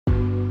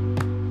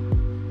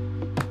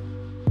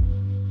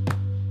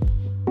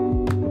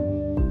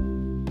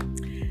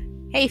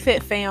Hey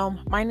Fit Fam,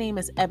 my name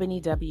is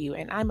Ebony W.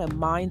 and I'm a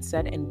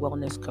mindset and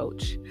wellness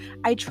coach.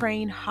 I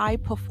train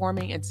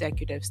high-performing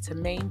executives to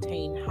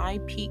maintain high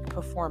peak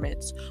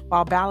performance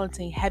while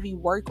balancing heavy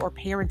work or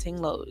parenting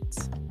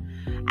loads.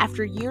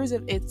 After years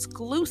of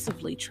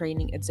exclusively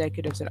training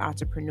executives and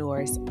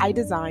entrepreneurs, I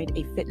designed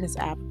a fitness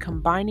app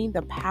combining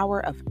the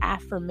power of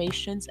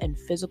affirmations and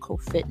physical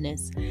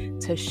fitness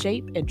to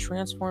shape and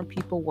transform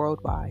people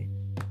worldwide.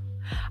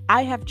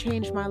 I have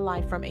changed my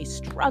life from a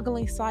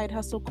struggling side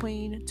hustle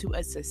queen to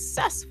a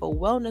successful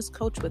wellness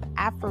coach with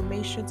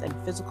affirmations and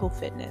physical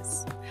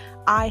fitness.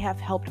 I have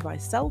helped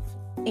myself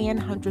and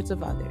hundreds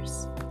of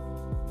others.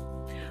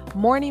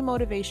 Morning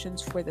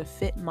Motivations for the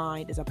Fit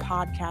Mind is a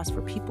podcast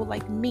for people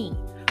like me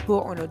who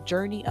are on a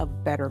journey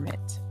of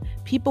betterment.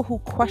 People who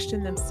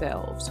question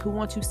themselves, who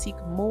want to seek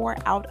more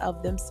out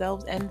of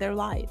themselves and their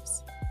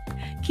lives.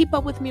 Keep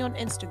up with me on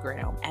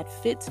Instagram at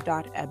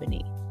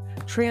fit.ebony.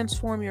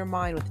 Transform your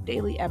mind with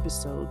daily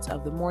episodes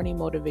of the Morning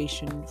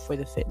Motivation for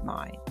the Fit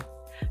Mind.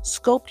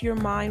 Sculpt your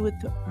mind with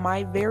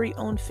my very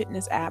own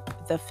fitness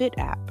app, the Fit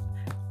app,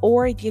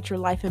 or get your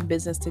life and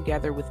business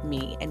together with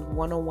me and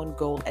one-on-one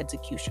goal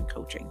execution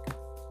coaching.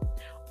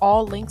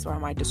 All links are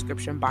in my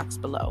description box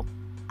below.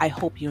 I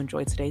hope you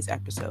enjoyed today's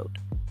episode.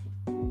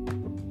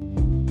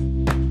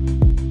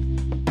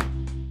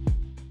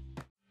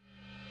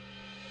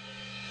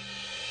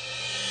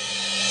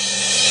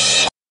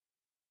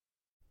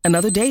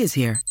 Another day is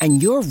here,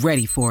 and you're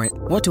ready for it.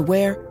 What to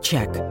wear?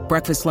 Check.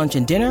 Breakfast, lunch,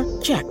 and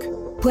dinner? Check.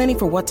 Planning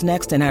for what's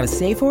next and how to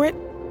save for it?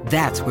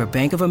 That's where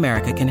Bank of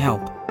America can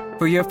help.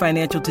 For your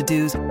financial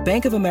to-dos,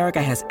 Bank of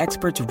America has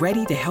experts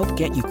ready to help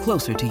get you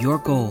closer to your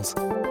goals.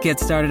 Get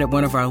started at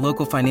one of our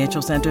local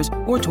financial centers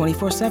or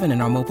 24/7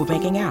 in our mobile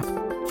banking app.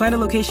 Find a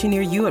location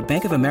near you at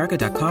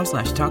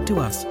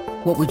bankofamerica.com/talktous.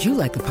 What would you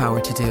like the power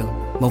to do?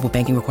 Mobile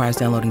banking requires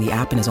downloading the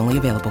app and is only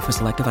available for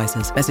select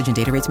devices. Message and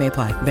data rates may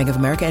apply. Bank of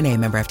America N.A.,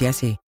 member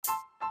FDIC.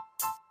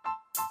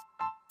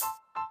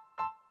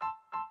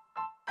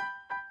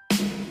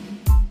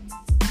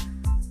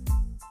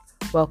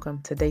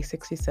 Welcome to day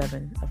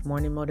 67 of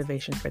Morning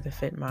Motivation for the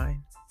Fit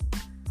Mind.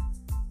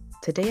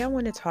 Today I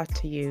want to talk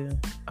to you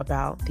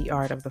about the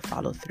art of the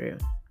follow-through.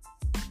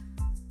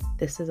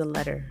 This is a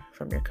letter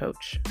from your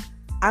coach.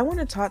 I want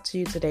to talk to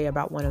you today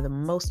about one of the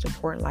most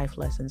important life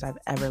lessons I've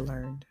ever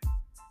learned.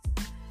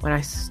 When I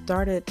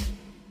started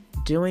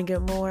doing it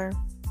more,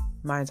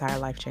 my entire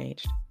life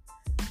changed.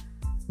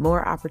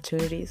 More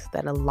opportunities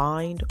that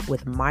aligned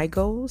with my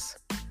goals,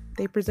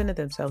 they presented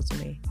themselves to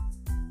me.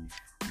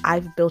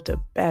 I've built a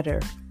better,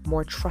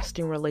 more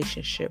trusting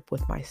relationship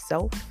with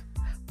myself,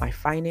 my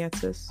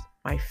finances,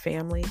 my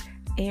family,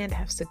 and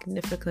have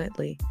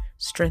significantly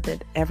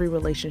strengthened every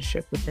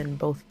relationship within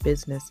both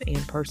business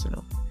and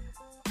personal.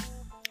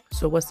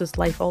 So what's this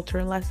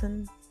life-altering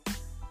lesson?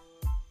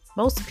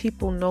 Most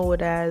people know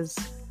it as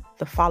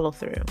the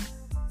follow-through.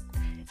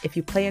 If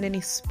you play in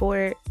any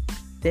sport,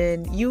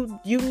 then you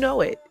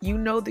know it. You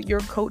know that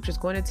your coach is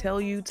going to tell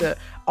you to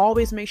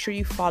always make sure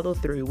you follow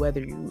through.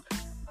 Whether you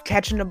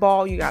catching the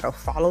ball, you got to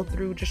follow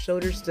through with your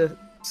shoulders to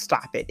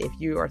stop it. If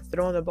you are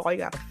throwing the ball, you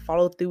got to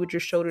follow through with your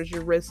shoulders,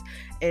 your wrists,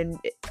 and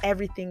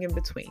everything in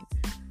between.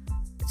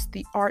 It's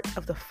the art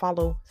of the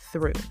follow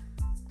through.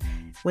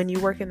 When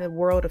you work in the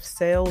world of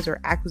sales or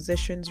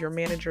acquisitions, your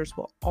managers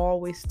will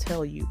always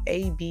tell you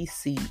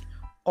ABC.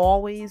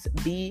 Always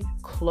be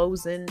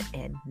closing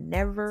and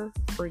never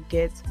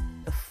forget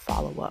the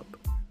follow-up.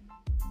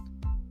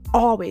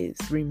 Always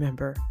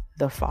remember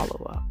the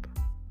follow-up.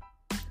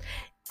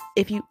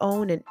 If you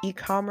own an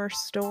e-commerce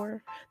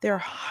store, there are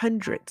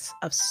hundreds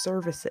of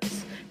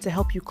services to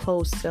help you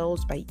close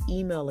sales by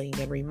emailing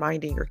and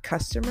reminding your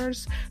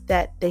customers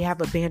that they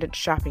have abandoned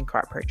shopping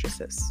cart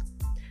purchases.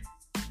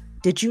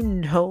 Did you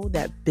know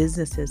that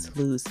businesses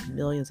lose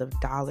millions of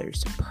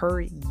dollars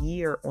per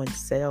year on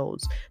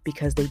sales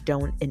because they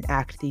don't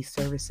enact these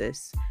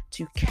services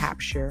to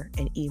capture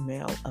and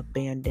email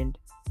abandoned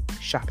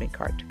shopping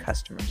cart to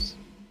customers?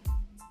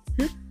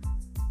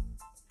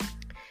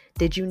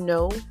 Did you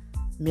know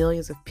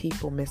millions of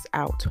people miss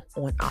out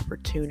on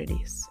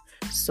opportunities,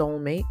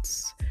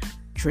 soulmates,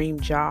 dream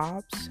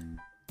jobs,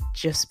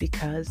 just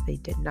because they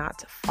did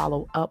not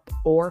follow up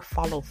or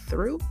follow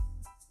through?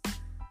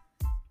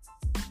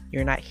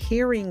 You're not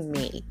hearing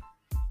me.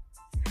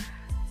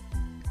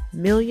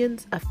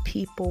 Millions of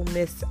people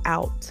miss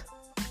out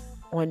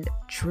on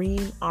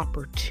dream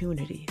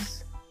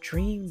opportunities,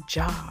 dream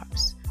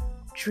jobs,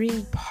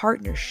 dream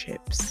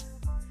partnerships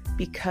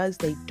because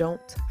they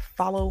don't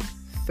follow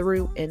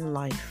through in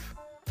life,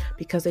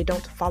 because they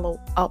don't follow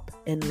up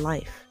in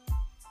life.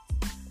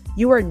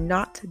 You are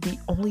not the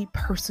only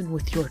person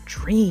with your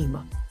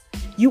dream.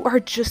 You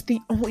are just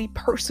the only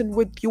person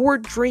with your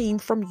dream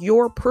from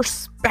your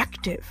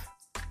perspective.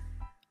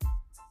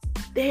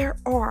 There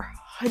are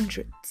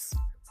hundreds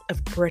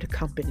of bread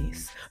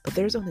companies, but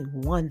there's only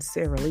one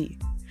Sara Lee.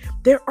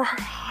 There are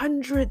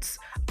hundreds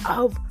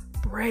of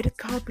bread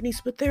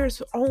companies, but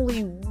there's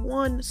only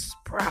one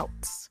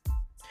Sprouts.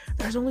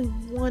 There's only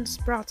one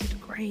Sprouts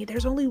and Grain.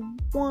 There's only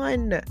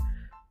one.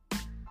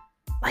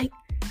 Like,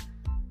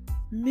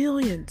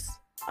 millions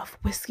of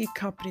whiskey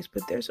companies,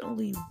 but there's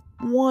only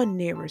one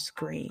Nearest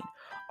Green,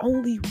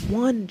 only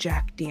one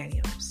Jack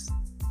Daniels.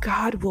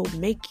 God will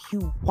make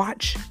you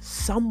watch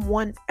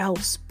someone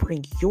else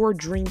bring your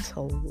dream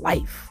to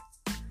life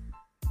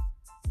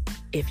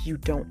if you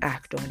don't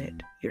act on it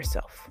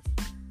yourself.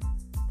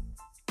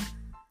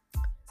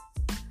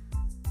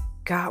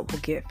 God will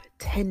give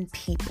 10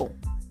 people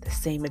the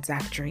same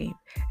exact dream,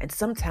 and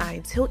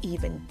sometimes he'll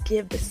even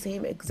give the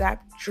same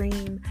exact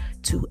dream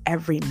to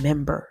every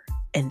member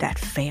in that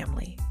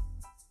family.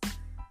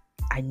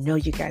 I know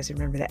you guys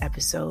remember the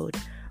episode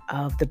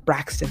of the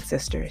Braxton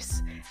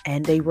sisters,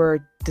 and they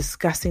were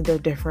discussing their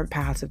different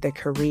paths of their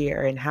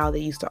career and how they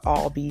used to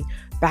all be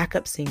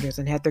backup singers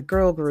and had their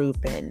girl group,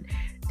 and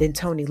then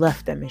Tony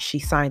left them and she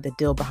signed the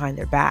deal behind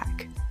their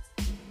back.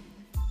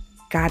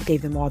 God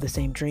gave them all the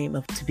same dream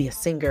of to be a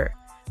singer,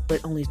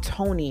 but only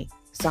Tony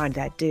signed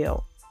that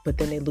deal. But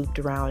then they looped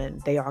around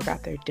and they all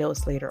got their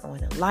deals later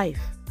on in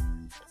life.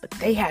 But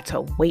they had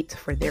to wait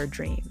for their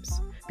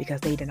dreams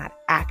because they did not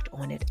act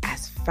on it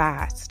as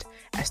fast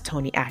as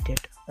Tony acted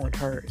on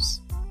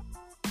hers.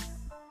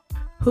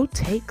 Who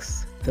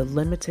takes the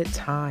limited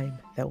time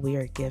that we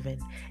are given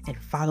and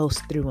follows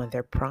through on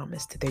their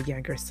promise to their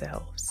younger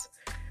selves?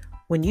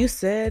 When you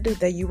said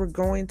that you were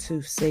going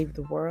to save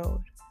the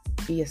world,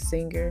 be a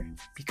singer,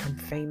 become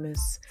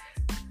famous,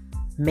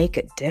 make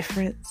a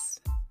difference,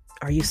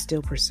 are you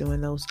still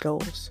pursuing those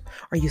goals?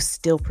 Are you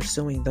still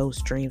pursuing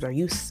those dreams? Are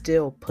you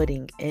still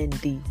putting in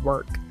the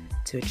work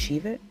to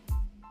achieve it?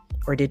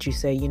 Or did you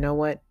say, you know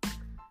what?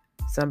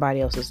 Somebody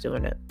else is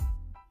doing it.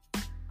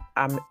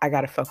 I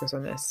got to focus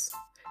on this.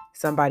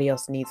 Somebody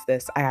else needs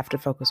this. I have to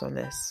focus on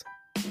this.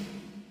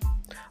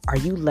 Are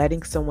you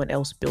letting someone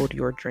else build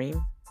your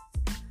dream?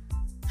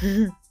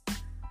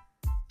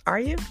 Are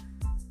you?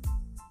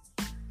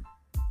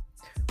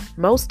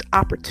 Most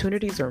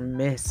opportunities are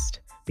missed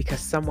because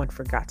someone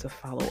forgot to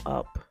follow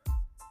up.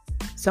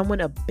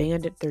 Someone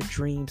abandoned their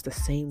dreams the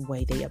same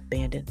way they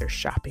abandoned their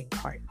shopping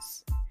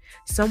carts.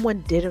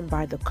 Someone didn't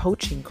buy the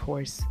coaching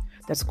course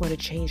that's going to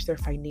change their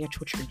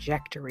financial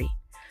trajectory.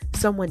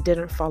 Someone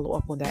didn't follow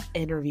up on that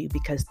interview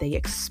because they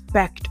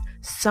expect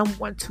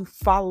someone to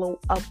follow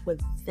up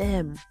with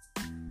them.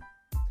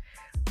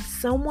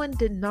 Someone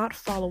did not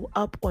follow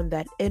up on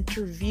that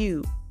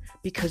interview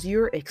because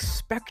you're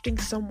expecting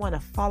someone to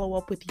follow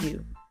up with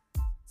you.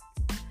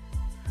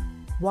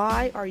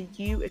 Why are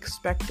you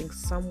expecting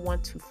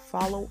someone to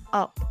follow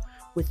up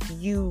with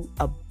you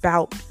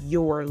about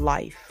your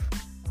life?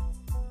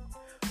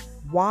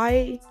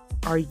 Why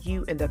are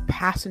you in the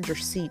passenger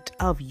seat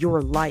of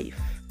your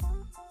life?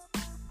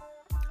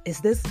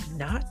 Is this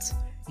not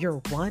your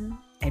one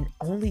and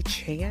only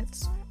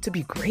chance to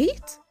be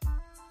great?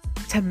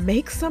 To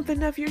make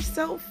something of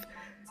yourself?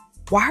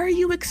 Why are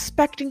you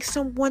expecting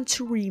someone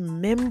to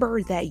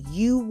remember that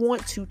you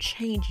want to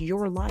change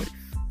your life?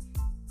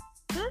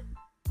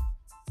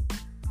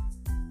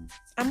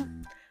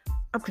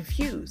 I'm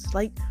confused.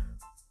 Like,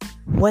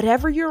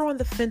 whatever you're on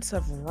the fence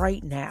of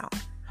right now,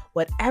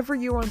 whatever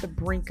you're on the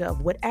brink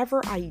of,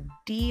 whatever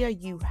idea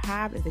you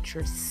have and that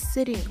you're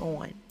sitting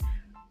on,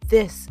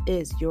 this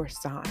is your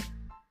sign.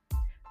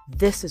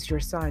 This is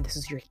your sign. This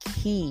is your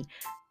key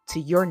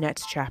to your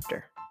next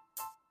chapter.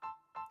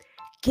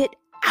 Get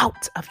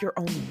out of your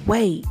own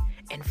way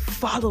and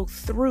follow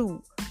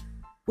through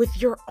with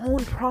your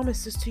own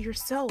promises to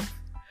yourself.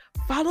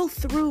 Follow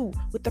through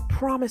with the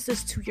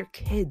promises to your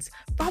kids.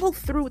 Follow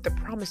through with the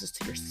promises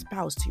to your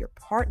spouse, to your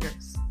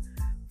partners.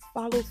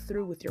 Follow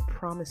through with your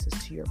promises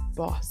to your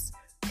boss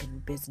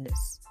and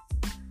business.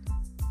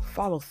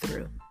 Follow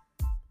through.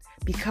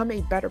 Become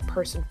a better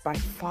person by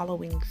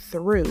following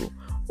through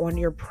on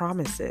your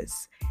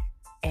promises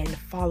and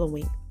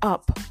following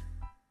up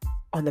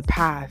on the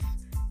path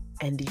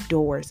and the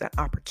doors and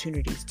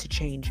opportunities to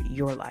change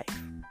your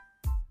life.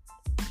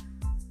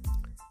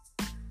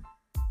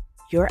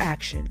 Your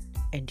action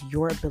and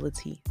your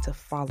ability to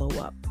follow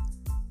up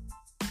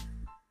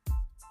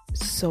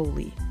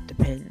solely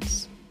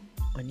depends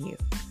on you.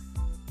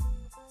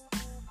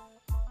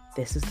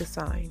 This is the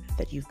sign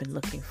that you've been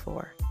looking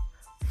for.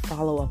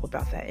 Follow up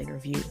about that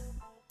interview.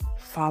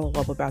 Follow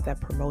up about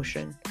that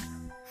promotion.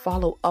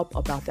 Follow up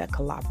about that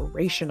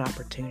collaboration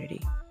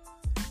opportunity.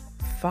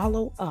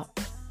 Follow up.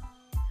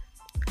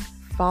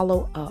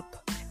 Follow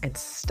up and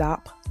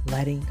stop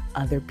letting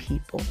other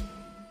people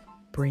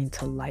bring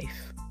to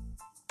life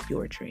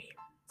your dream.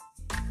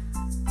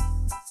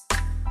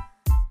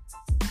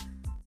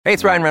 Hey,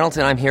 it's Ryan Reynolds,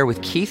 and I'm here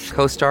with Keith,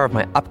 co-star of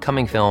my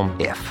upcoming film,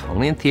 If,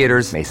 only in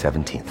theaters May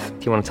 17th.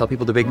 Do you want to tell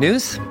people the big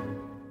news?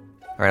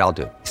 All right, I'll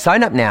do it.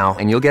 Sign up now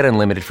and you'll get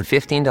unlimited for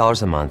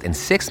 $15 a month and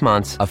 6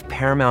 months of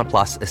Paramount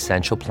Plus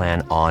Essential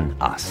Plan on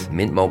us.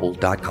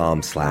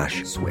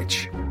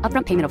 MintMobile.com/switch.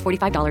 Upfront payment of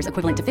 $45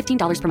 equivalent to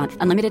 $15 per month.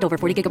 Unlimited over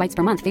 40 gigabytes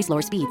per month. Face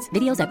lower speeds.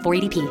 Videos at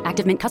 480p.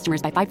 Active Mint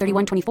customers by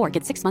 531.24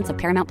 get 6 months of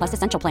Paramount Plus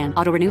Essential Plan.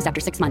 Auto renews after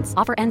 6 months.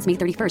 Offer ends May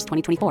 31st,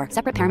 2024.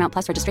 Separate Paramount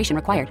Plus registration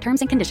required. Terms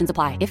and conditions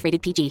apply if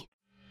rated PG.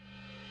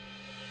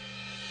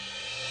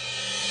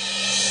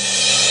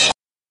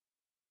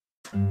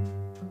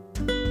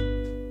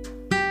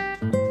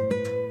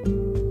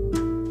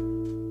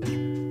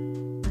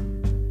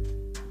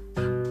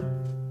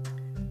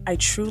 I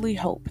truly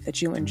hope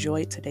that you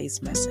enjoyed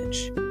today's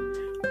message.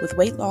 With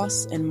weight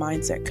loss and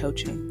mindset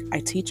coaching, I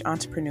teach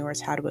entrepreneurs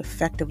how to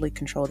effectively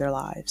control their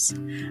lives.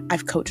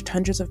 I've coached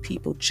hundreds of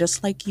people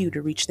just like you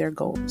to reach their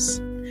goals.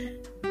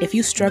 If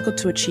you struggle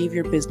to achieve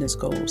your business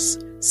goals,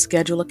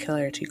 schedule a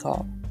clarity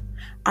call.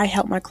 I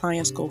help my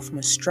clients go from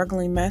a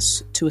struggling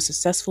mess to a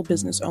successful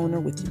business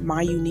owner with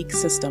my unique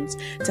systems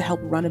to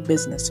help run a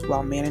business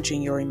while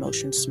managing your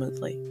emotions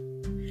smoothly.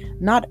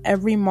 Not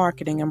every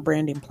marketing and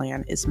branding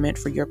plan is meant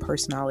for your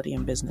personality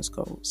and business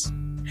goals.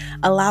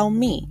 Allow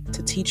me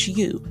to teach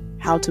you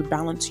how to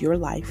balance your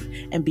life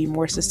and be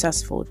more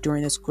successful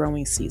during this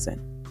growing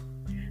season.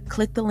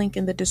 Click the link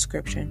in the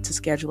description to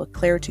schedule a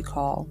clarity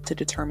call to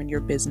determine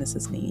your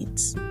business's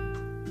needs.